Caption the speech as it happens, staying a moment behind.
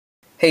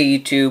Hey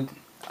YouTube,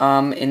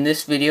 in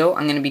this video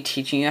I'm going to be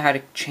teaching you how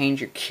to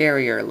change your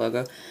carrier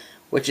logo,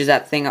 which is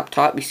that thing up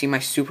top. You see my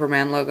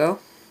Superman logo?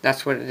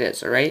 That's what it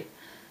is, alright?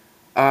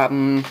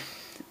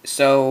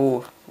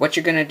 So what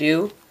you're going to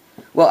do,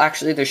 well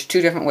actually there's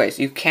two different ways.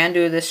 You can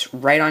do this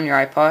right on your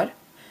iPod,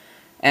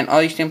 and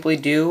all you simply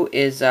do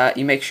is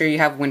you make sure you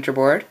have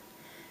Winterboard,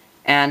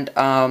 and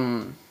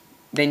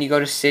then you go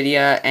to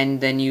Cydia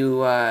and then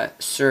you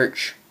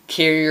search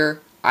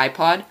carrier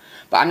iPod.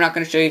 But I'm not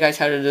going to show you guys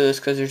how to do this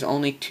because there's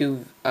only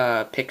two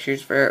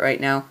pictures for it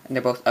right now, and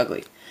they're both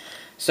ugly.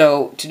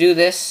 So to do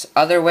this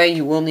other way,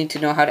 you will need to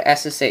know how to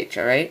SSH,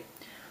 alright?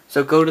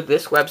 So go to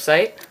this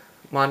website,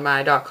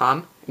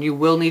 modmy.com, and you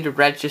will need to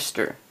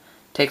register.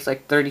 It takes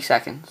like 30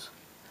 seconds.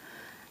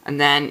 And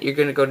then you're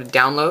going to go to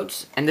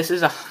downloads, and this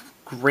is a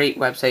great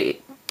website.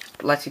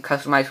 It lets you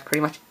customize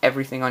pretty much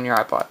everything on your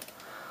iPod.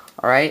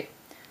 Alright?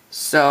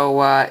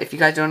 So if you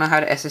guys don't know how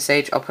to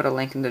SSH, I'll put a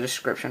link in the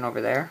description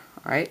over there.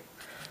 Alright?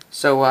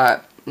 So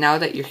now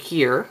that you're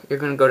here, you're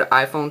going to go to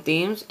iPhone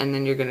themes, and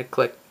then you're going to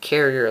click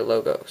carrier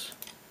logos.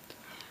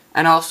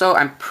 And also,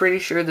 I'm pretty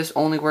sure this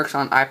only works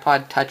on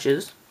iPod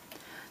touches,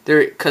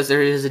 because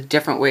there is a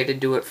different way to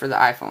do it for the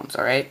iPhones,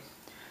 alright?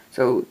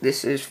 So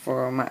this is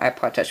for my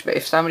iPod touch, but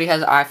if somebody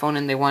has an iPhone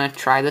and they want to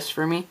try this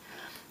for me,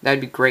 that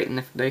would be great, and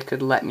if they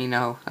could let me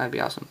know, that would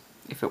be awesome,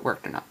 if it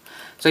worked or not.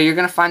 So you're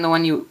going to find the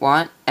one you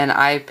want, and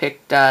I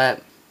picked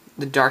the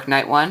Dark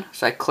Knight one,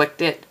 so I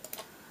clicked it,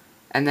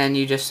 and then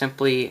you just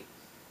simply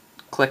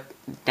click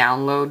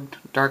download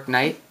Dark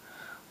Knight,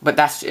 but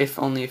that's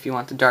only if you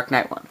want the Dark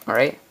Knight one,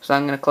 alright? So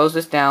I'm going to close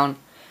this down,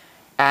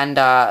 and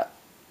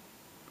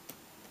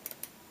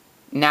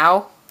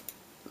now,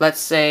 let's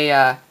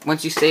say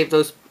once you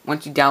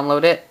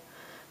download it,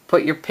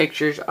 put your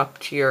pictures up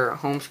to your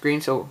home screen.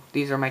 So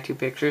these are my two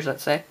pictures,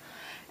 let's say,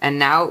 and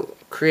now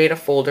create a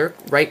folder,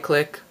 right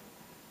click,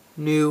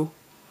 new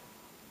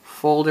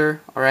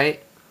folder,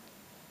 alright?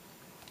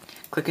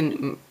 Click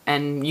and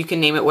you can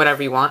name it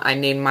whatever you want. I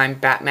named mine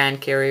Batman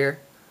Carrier.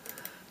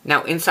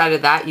 Now inside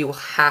of that you will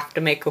have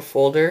to make a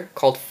folder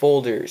called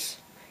folders.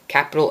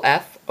 Capital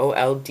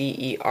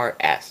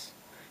F-O-L-D-E-R-S.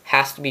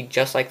 Has to be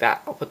just like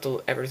that. I'll put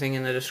everything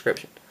in the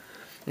description.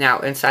 Now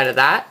inside of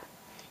that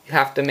you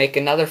have to make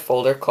another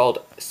folder called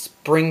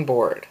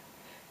SpringBoard.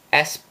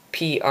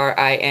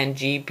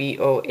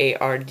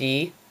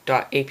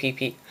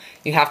 SpringBoard.app.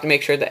 You have to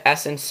make sure the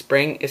S in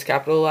spring is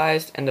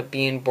capitalized and the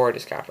B in board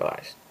is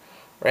capitalized.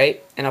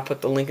 Right? And I'll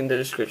put the link in the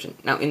description.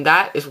 Now, in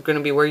that is going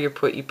to be where you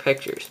put your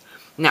pictures.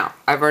 Now,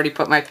 I've already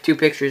put my two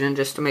pictures in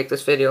just to make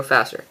this video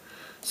faster.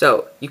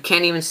 So, you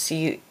can't even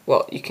see,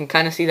 well, you can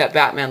kind of see that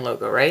Batman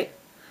logo, right?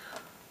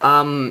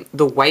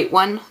 The white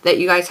one that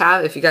you guys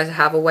have, if you guys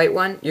have a white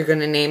one, you're going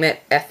to name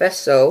it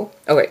FSO.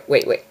 Oh, wait.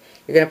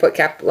 You're going to put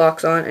cap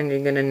locks on, and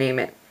you're going to name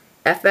it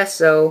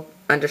FSO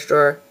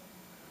 _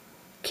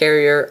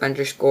 carrier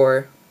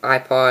 _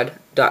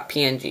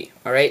 iPod.png.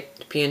 Alright?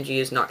 PNG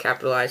is not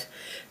capitalized.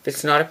 If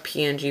it's not a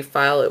PNG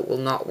file, it will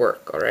not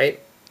work,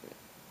 alright?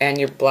 And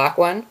your black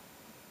one,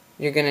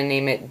 you're going to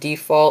name it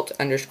default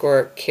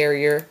 _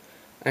 carrier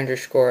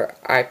 _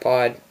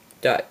 iPod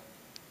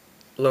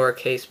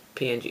lowercase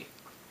png.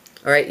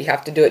 Alright, you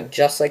have to do it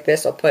just like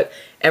this. I'll put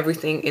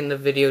everything in the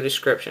video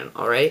description,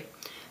 alright?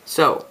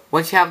 So,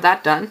 once you have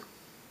that done,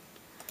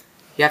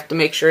 you have to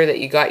make sure that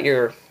you got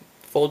your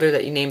folder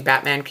that you named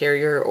Batman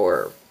Carrier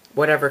or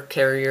whatever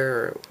carrier,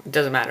 or it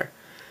doesn't matter.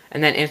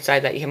 And then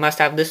inside that you must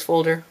have this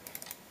folder,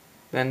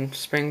 then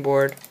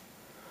Springboard,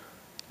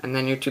 and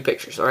then your two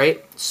pictures,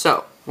 alright?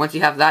 So, once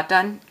you have that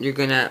done, you're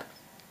gonna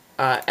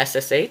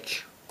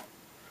SSH.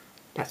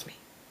 That's me.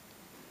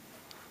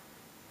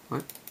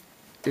 What?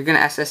 You're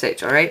gonna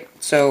SSH, alright?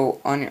 So,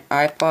 on your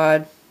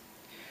iPod,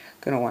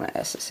 gonna want to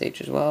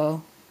SSH as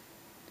well.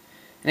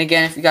 And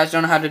again, if you guys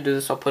don't know how to do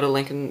this, I'll put a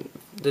link in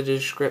the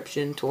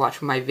description to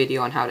watch my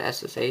video on how to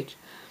SSH.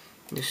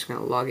 I'm just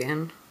gonna log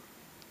in.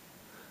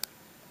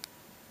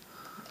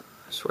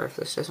 I swear if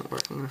this doesn't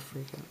work, I'm gonna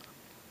freak out.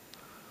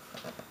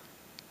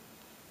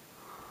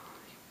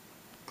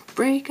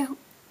 Freak out.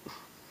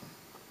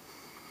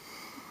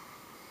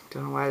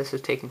 Don't know why this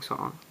is taking so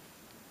long.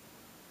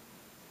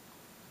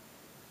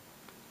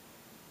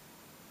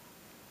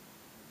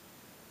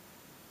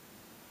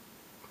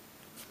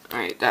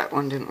 Alright, that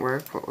one didn't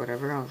work, but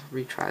whatever, I'll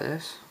retry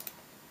this.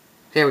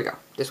 There we go,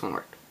 this one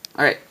worked.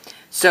 Alright,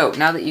 so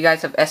now that you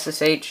guys have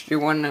SSH, you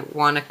want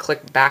to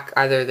click back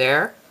either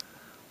there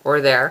or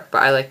there,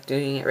 but I like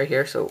doing it right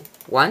here. So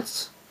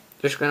once,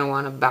 you're just going to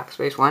want to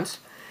backspace once,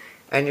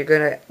 and you're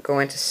going to go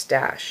into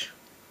Stash.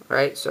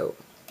 Alright, so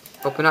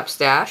open up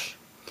Stash,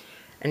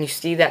 and you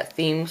see that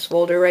themes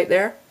folder right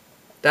there?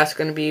 That's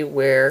going to be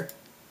where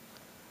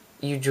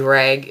you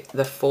drag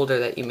the folder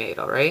that you made,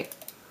 alright?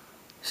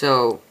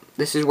 So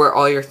this is where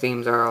all your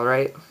themes are,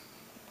 alright?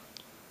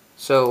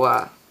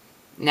 So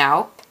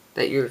now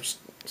that you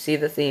see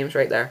the themes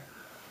right there,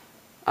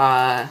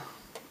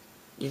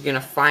 you're going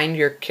to find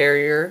your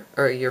carrier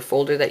or your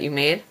folder that you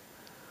made,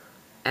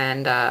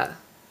 and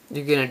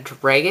you're going to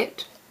drag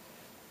it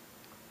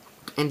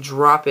and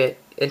drop it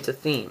into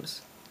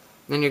themes.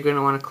 Then you're going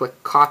to want to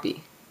click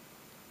copy.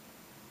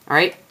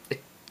 Alright, it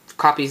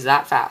copies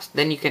that fast.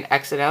 Then you can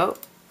exit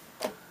out,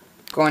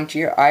 go into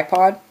your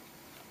iPod,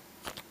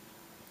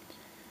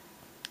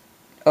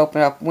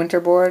 open up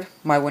Winterboard.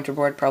 My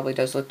Winterboard probably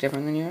does look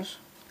different than yours.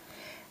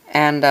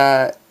 And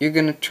you're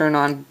going to turn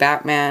on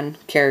Batman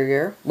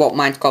Carrier. Well,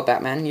 mine's called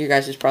Batman. You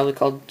guys is probably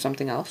called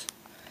something else.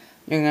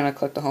 You're going to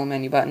click the home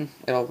menu button.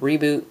 It'll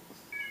reboot.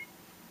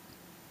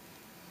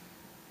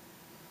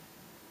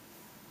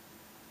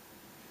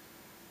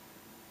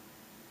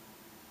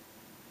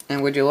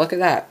 And would you look at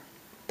that?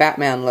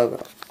 Batman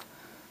logo.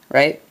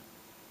 Right?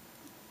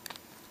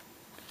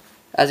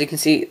 As you can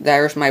see,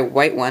 there's my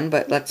white one.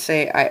 But let's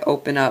say I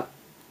open up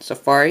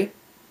Safari.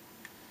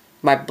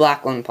 My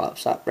black one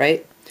pops up,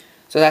 right?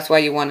 So that's why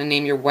you want to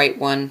name your white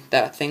one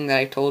that thing that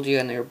I told you,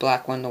 and your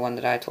black one the one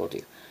that I told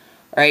you.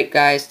 Alright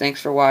guys,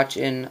 thanks for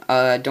watching.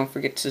 Don't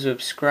forget to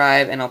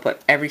subscribe, and I'll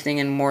put everything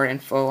in more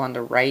info on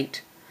the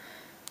right.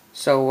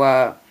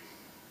 So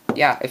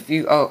yeah, if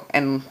you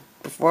and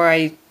before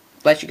I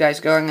let you guys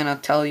go, I'm gonna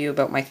tell you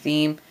about my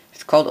theme.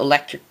 It's called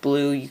Electric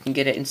Blue. You can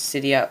get it in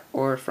Cydia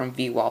or from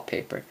V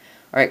Wallpaper.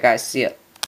 Alright guys, see ya.